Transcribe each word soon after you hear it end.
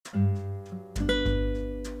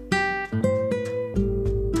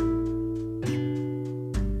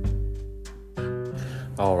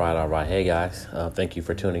All right. Hey guys, thank you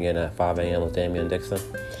for tuning in at 5 a.m. with Damian Dixon.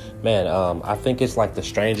 Man, I think it's like the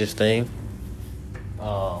strangest thing.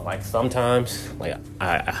 Like sometimes, like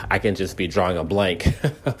I can just be drawing a blank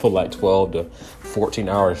for like 12 to 14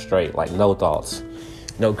 hours straight, like no thoughts,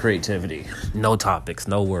 no creativity, no topics,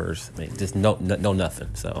 no words, just no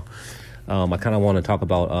nothing. So I kind of want to talk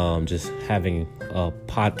about just having a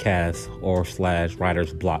podcast or /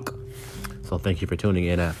 writer's block. So thank you for tuning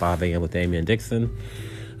in at 5 a.m. with Damian Dixon.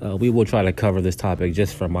 We will try to cover this topic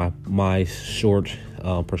just from my short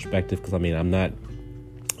perspective, because I'm not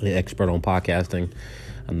an expert on podcasting.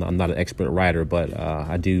 I'm not an expert writer, but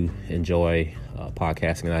I do enjoy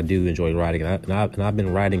podcasting, and I do enjoy writing, and I've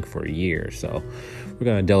been writing for years. So we're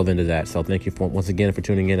going to delve into that. So thank you once again for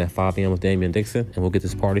tuning in at 5 a.m. with Damian Dixon, and we'll get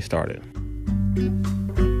this party started.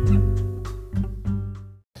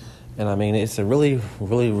 And it's a really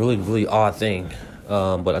odd thing.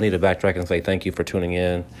 But I need to backtrack and say thank you for tuning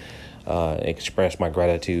in. Express my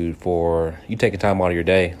gratitude for you taking time out of your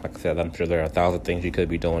day. Like I said, I'm sure there are 1,000 things you could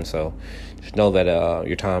be doing. So just know that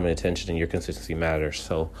your time and attention and your consistency matters.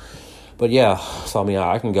 So, but yeah, so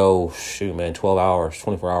I can go 12 hours,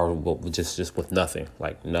 24 hours with just with nothing,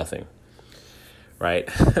 like nothing. Right?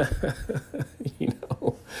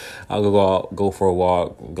 I'll go out, go for a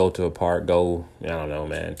walk, go to a park, to an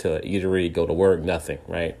eatery, go to work, nothing,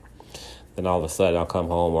 right? Then all of a sudden I'll come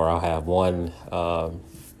home, or I'll have one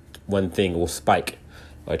thing will spike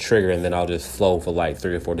a trigger, and then I'll just flow for like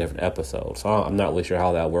 3 or 4 different episodes. So I'm not really sure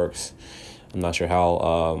how that works. I'm not sure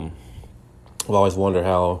how. I've always wondered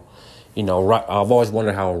how,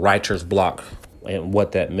 writer's block and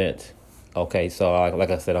what that meant. Okay, so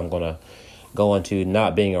like I said, I'm gonna go into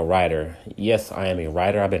not being a writer. Yes, I am a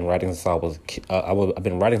writer. I've been writing since I was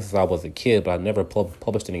a kid, but I never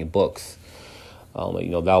published any books.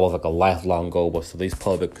 That was like a lifelong goal, was to at least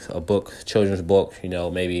publish a book, children's book,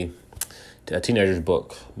 maybe a teenager's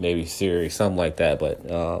book, maybe series, something like that. But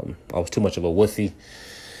I was too much of a wussy,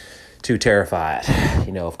 too terrified,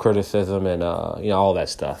 of criticism and, all that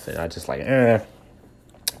stuff. And I just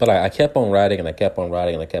But I kept on writing, and I kept on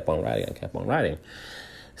writing, and I kept on writing, and I kept on writing.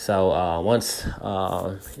 So once,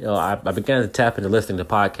 I began to tap into listening to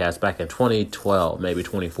podcasts back in 2012, maybe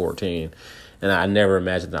 2014. And I never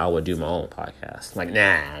imagined that I would do my own podcast. Like,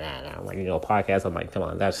 nah. Podcast, I'm like, come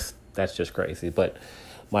on, that's just crazy. But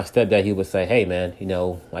my stepdad, he would say, hey, man,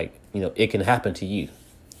 it can happen to you.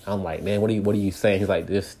 I'm like, man, what are you saying? He's like,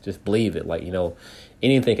 just believe it. Like,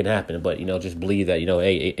 anything can happen, but, just believe that,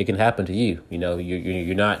 hey, it can happen to you.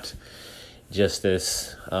 You're not just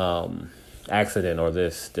this accident or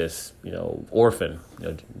this orphan,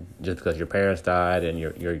 just because your parents died and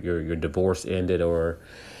your divorce ended, or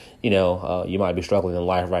you might be struggling in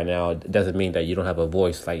life right now. It doesn't mean that you don't have a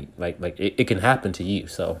voice. Like it can happen to you.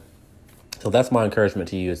 So that's my encouragement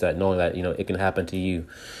to you, is that knowing that, it can happen to you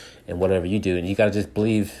and whatever you do. And you got to just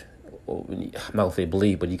believe. I'm not going to say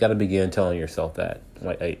believe, but you got to begin telling yourself that,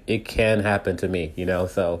 like, it can happen to me,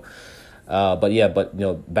 So, but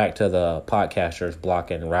back to the podcaster's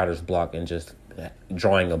block and writer's block and just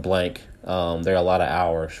drawing a blank. There are a lot of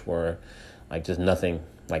hours where just nothing.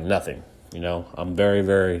 I'm very,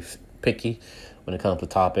 very picky when it comes to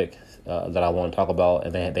topics that I want to talk about,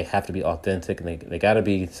 and they have to be authentic, and they got to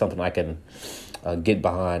be something I can get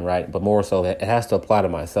behind, right? But more so, it has to apply to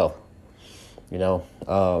myself,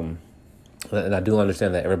 and I do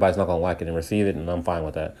understand that everybody's not going to like it and receive it, and I'm fine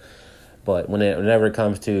with that. But whenever it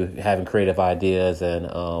comes to having creative ideas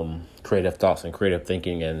and creative thoughts and creative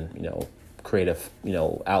thinking and, creative,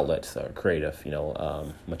 outlets or creative,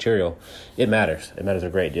 material, it matters. It matters a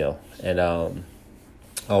great deal. And I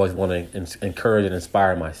always want to encourage and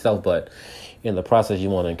inspire myself, but in the process, you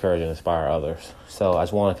want to encourage and inspire others. So I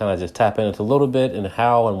just want to kind of just tap into a little bit and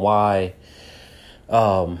how and why,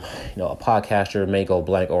 a podcaster may go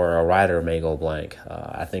blank or a writer may go blank.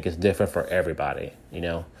 I think it's different for everybody,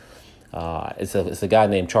 It's a guy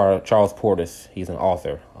named Charles Portis. He's an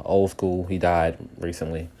author, old school. He died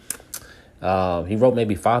recently. He wrote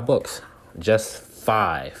maybe 5 books, just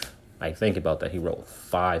 5. Like, think about that. He wrote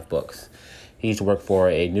 5 books. He used to work for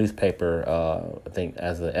a newspaper, I think,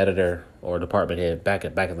 as an editor or department head back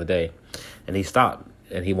in the day. And he stopped,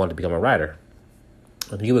 and he wanted to become a writer.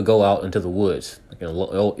 And he would go out into the woods, like in an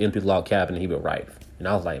old empty log cabin, and he would write. And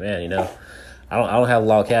I was like, man, I don't have a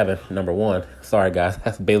log cabin, number one. Sorry, guys.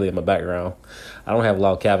 That's Bailey in my background. I don't have a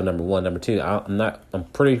log cabin, number one. Number two, I'm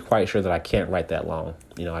pretty quite sure that I can't write that long.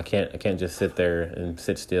 I can't just sit there and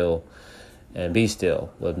sit still and be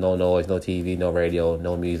still with no noise, no TV, no radio,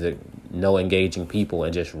 no music, no engaging people,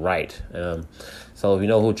 and just write. So if you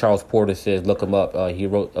know who Charles Portis is, look him up. He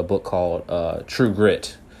wrote a book called True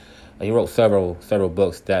Grit. He wrote several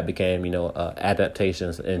books that became,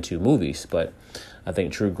 adaptations into movies. But I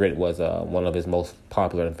think True Grit was one of his most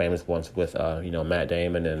popular and famous ones with, Matt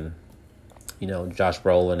Damon and, Josh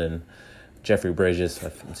Brolin and Jeffrey Bridges.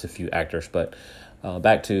 It's a few actors. But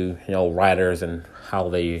back to, writers and how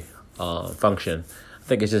they function. I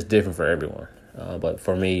think it's just different for everyone. But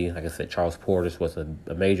for me, like I said, Charles Portis was a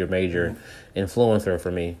major influencer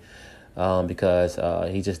for me because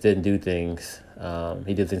he just didn't do things.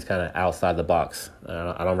 He did things kind of outside the box.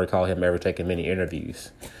 I don't recall him ever taking many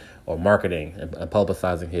interviews or marketing and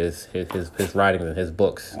publicizing his writings and his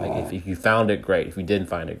books. Like if you found it, great. If you didn't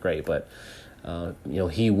find it, great. But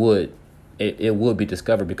he would. It would be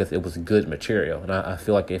discovered because it was good material. And I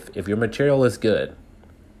feel like if your material is good,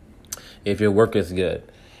 if your work is good,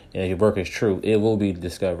 and if your work is true, it will be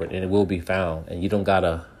discovered and it will be found. And you don't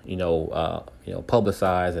gotta,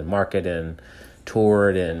 publicize and market and tour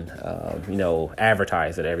it and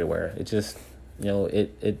advertise it everywhere. It just,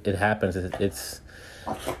 it happens. It's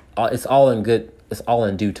all in good. It's all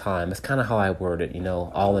in due time. It's kind of how I word it.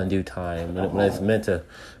 All in due time. When it's meant to.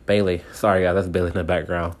 Bailey, sorry guys, that's Bailey in the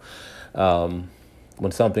background.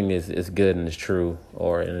 When something is good and is true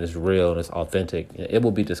and is real and it's authentic, it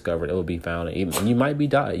will be discovered. It will be found. And you might be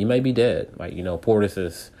died. You may be dead. Like, Charles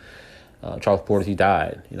Portis, he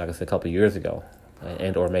died, like I said, a couple of years ago,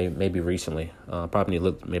 and or maybe recently. Probably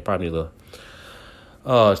need to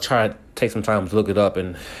try to take some time to look it up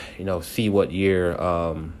and, see what year,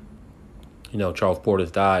 Charles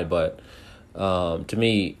Portis died. But to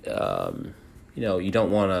me, you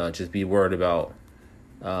don't want to just be worried about,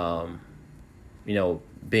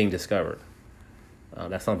 being discovered.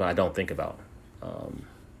 That's something I don't think about.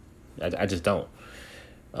 I just don't.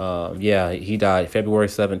 He died February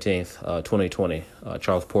 17th, 2020.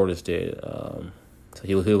 Charles Portis did. So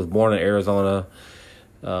he was born in Arizona.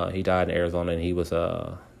 He died in Arizona, and he was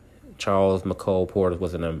Charles McCall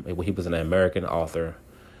Portis he was an American author,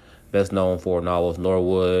 best known for novels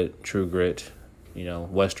Norwood, True Grit,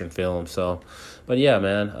 Western films. So, but yeah,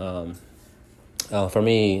 man. For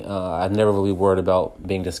me, I've never really worried about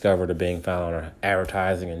being discovered or being found or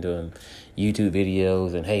advertising and doing YouTube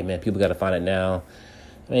videos. And hey, man, people got to find it now.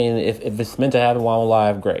 I mean, if it's meant to happen while I'm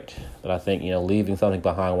alive, great. But I think, leaving something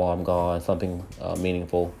behind while I'm gone, something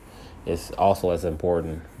meaningful, is also as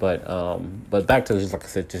important. But back to just like I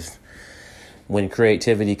said, just when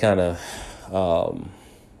creativity kind of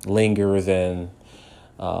lingers and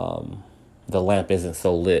the lamp isn't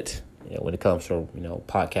so lit, when it comes to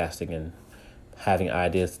podcasting and having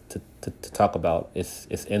ideas to talk about,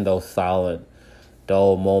 it's in those silent,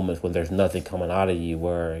 dull moments when there's nothing coming out of you,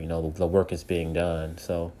 where the work is being done.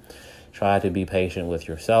 So try to be patient with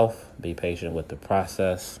yourself, be patient with the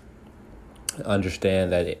process,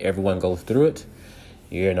 understand that everyone goes through it,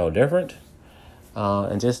 you're no different,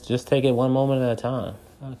 and just take it one moment at a time.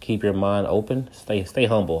 Keep your mind open, stay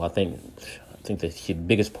humble. I think the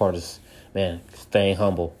biggest part is, man, staying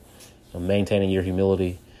humble, maintaining your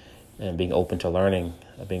humility, and being open to learning,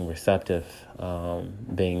 being receptive,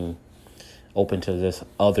 being open to this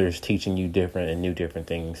others teaching you different and new different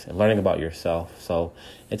things, and learning about yourself. So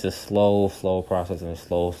it's a slow process and a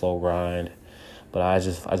slow grind. But I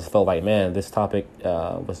just felt like, man, this topic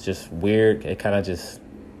was just weird. It kind of just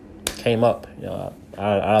came up, out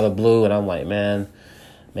of the blue, and I'm like, man,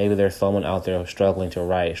 maybe there's someone out there struggling to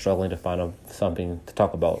write, struggling to find something to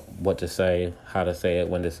talk about, what to say, how to say it,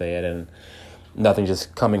 when to say it, and nothing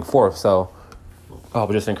just coming forth. So I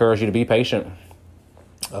would just encourage you to be patient.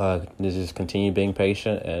 Just continue being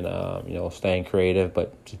patient and, staying creative,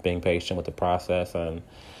 but just being patient with the process and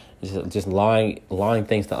just allowing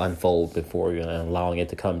things to unfold before you and allowing it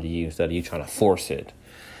to come to you instead of you trying to force it.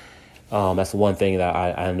 That's the one thing that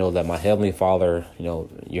I know that my Heavenly Father, your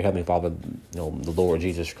Heavenly Father, the Lord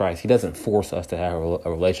Jesus Christ, He doesn't force us to have a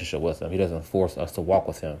relationship with Him. He doesn't force us to walk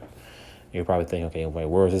with Him. You're probably thinking, okay, wait,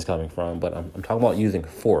 where is this coming from? But I'm talking about using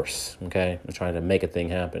force, okay? I'm trying to make a thing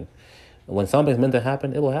happen. When something's meant to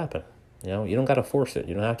happen, it will happen. You don't got to force it.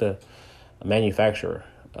 You don't have to manufacture.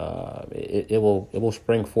 It will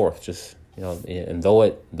spring forth. Just and though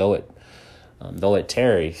it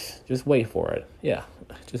tarries, just wait for it. Yeah,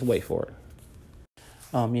 just wait for it.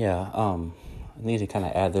 I need to kind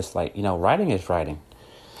of add this, writing is writing.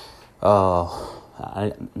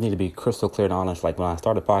 I need to be crystal clear and honest. Like when I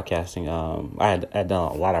started podcasting, I had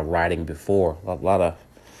done a lot of writing before,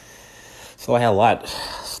 so I had a lot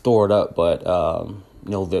stored up. But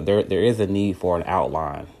there is a need for an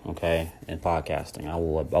outline, okay, in podcasting. I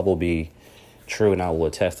will be true, and I will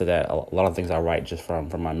attest to that. A lot of things I write just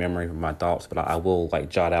from my memory, from my thoughts, but I will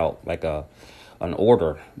jot out an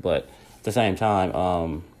order. But at the same time,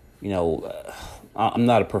 I'm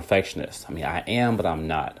not a perfectionist. I mean, I am, but I'm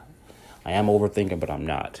not. I am overthinking, but I'm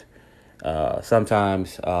not.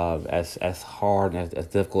 Sometimes, as hard and as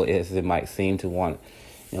difficult as it might seem to want,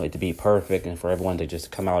 it to be perfect and for everyone to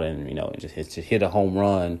just come out and, just hit a home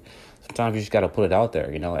run. Sometimes you just got to put it out there,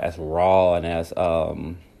 as raw and as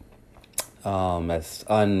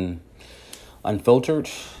unfiltered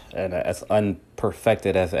and as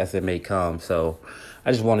unperfected as it may come. So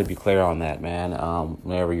I just want to be clear on that, man.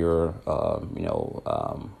 Whenever you're,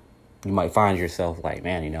 you might find yourself like,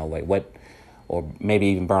 man, like what, or maybe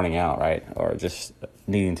even burning out, right? Or just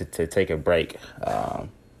needing to take a break.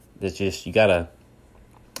 It's just, you gotta,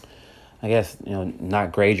 I guess,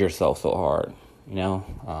 not grade yourself so hard.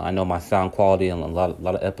 I know my sound quality in a lot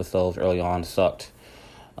of episodes early on sucked.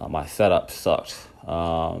 My setup sucked.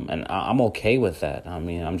 And I'm okay with that. I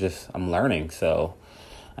mean, I'm learning. So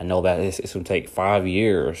I know that it's going to take 5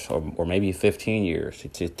 years or maybe 15 years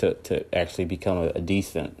to actually become a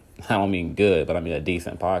decent, I don't mean good, but I mean a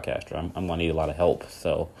decent podcaster. I'm going to need a lot of help.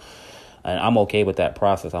 So, and I'm okay with that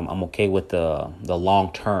process. I'm okay with the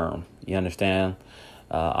long term. You understand?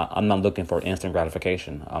 I'm not looking for instant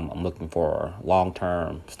gratification. I'm looking for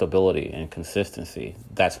long-term stability and consistency.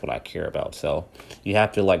 That's what I care about. So you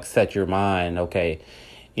have to set your mind. Okay,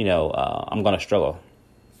 I'm going to struggle.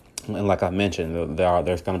 And like I mentioned,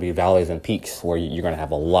 there's going to be valleys and peaks where you're going to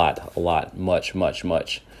have a lot, much.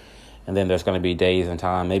 And then there's going to be days and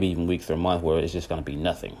time, maybe even weeks or months where it's just going to be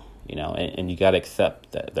nothing, and you got to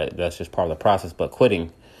accept that that's just part of the process. But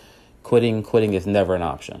quitting is never an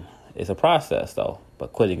option. It's a process though,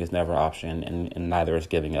 but quitting is never an option, and neither is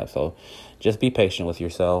giving up. So just be patient with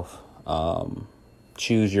yourself.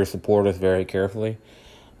 Choose your supporters very carefully.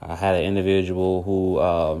 I had an individual who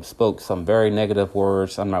spoke some very negative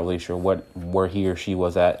words. I'm not really sure where he or she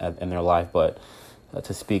was at in their life, but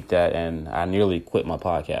to speak that, and I nearly quit my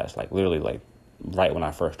podcast, literally right when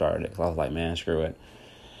I first started it. So I was like, man, screw it.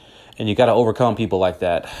 And you got to overcome people like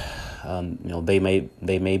that. They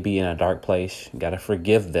may be in a dark place. You got to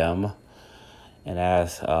forgive them,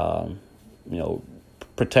 and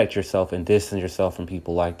protect yourself and distance yourself from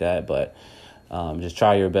people like that. But just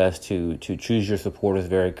try your best to choose your supporters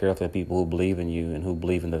very carefully, people who believe in you and who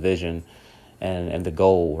believe in the vision and the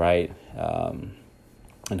goal, right?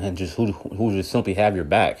 And then just who just simply have your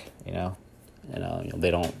back, they don't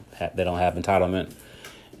have entitlement.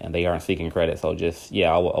 And they aren't seeking credit. So just,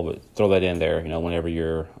 I would throw that in there, whenever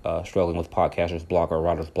you're struggling with podcaster's block or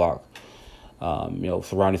writer's block.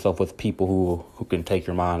 Surround yourself with people who can take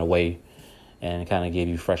your mind away and kind of give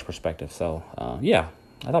you fresh perspective. So, I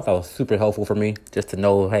thought that was super helpful for me just to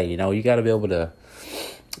know, hey, you got to be able to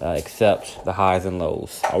accept the highs and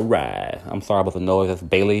lows. All right. I'm sorry about the noise. That's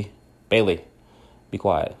Bailey. Bailey, be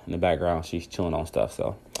quiet in the background. She's chewing on stuff.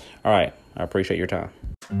 So, all right. I appreciate your time.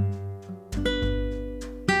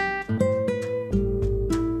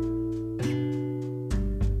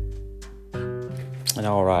 And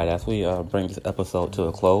all right, as we bring this episode to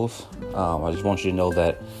a close, I just want you to know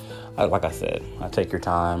that, like I said, I take your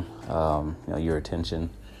time, your attention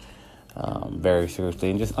very seriously,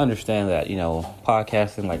 and just understand that,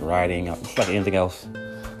 podcasting, like writing, just like anything else,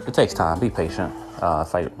 it takes time. Be patient.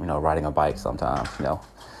 It's like, riding a bike sometimes,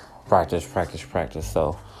 practice.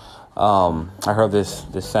 So I heard this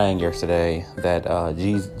saying yesterday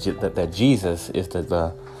that Jesus is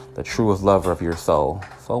the truest lover of your soul.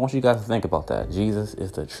 So I want you guys to think about that. Jesus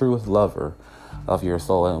is the truest lover of your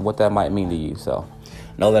soul and what that might mean to you. So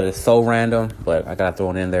I know that it's so random, but I got to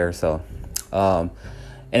throw it in there. So, and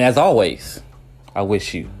as always, I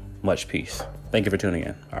wish you much peace. Thank you for tuning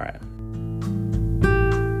in. All right.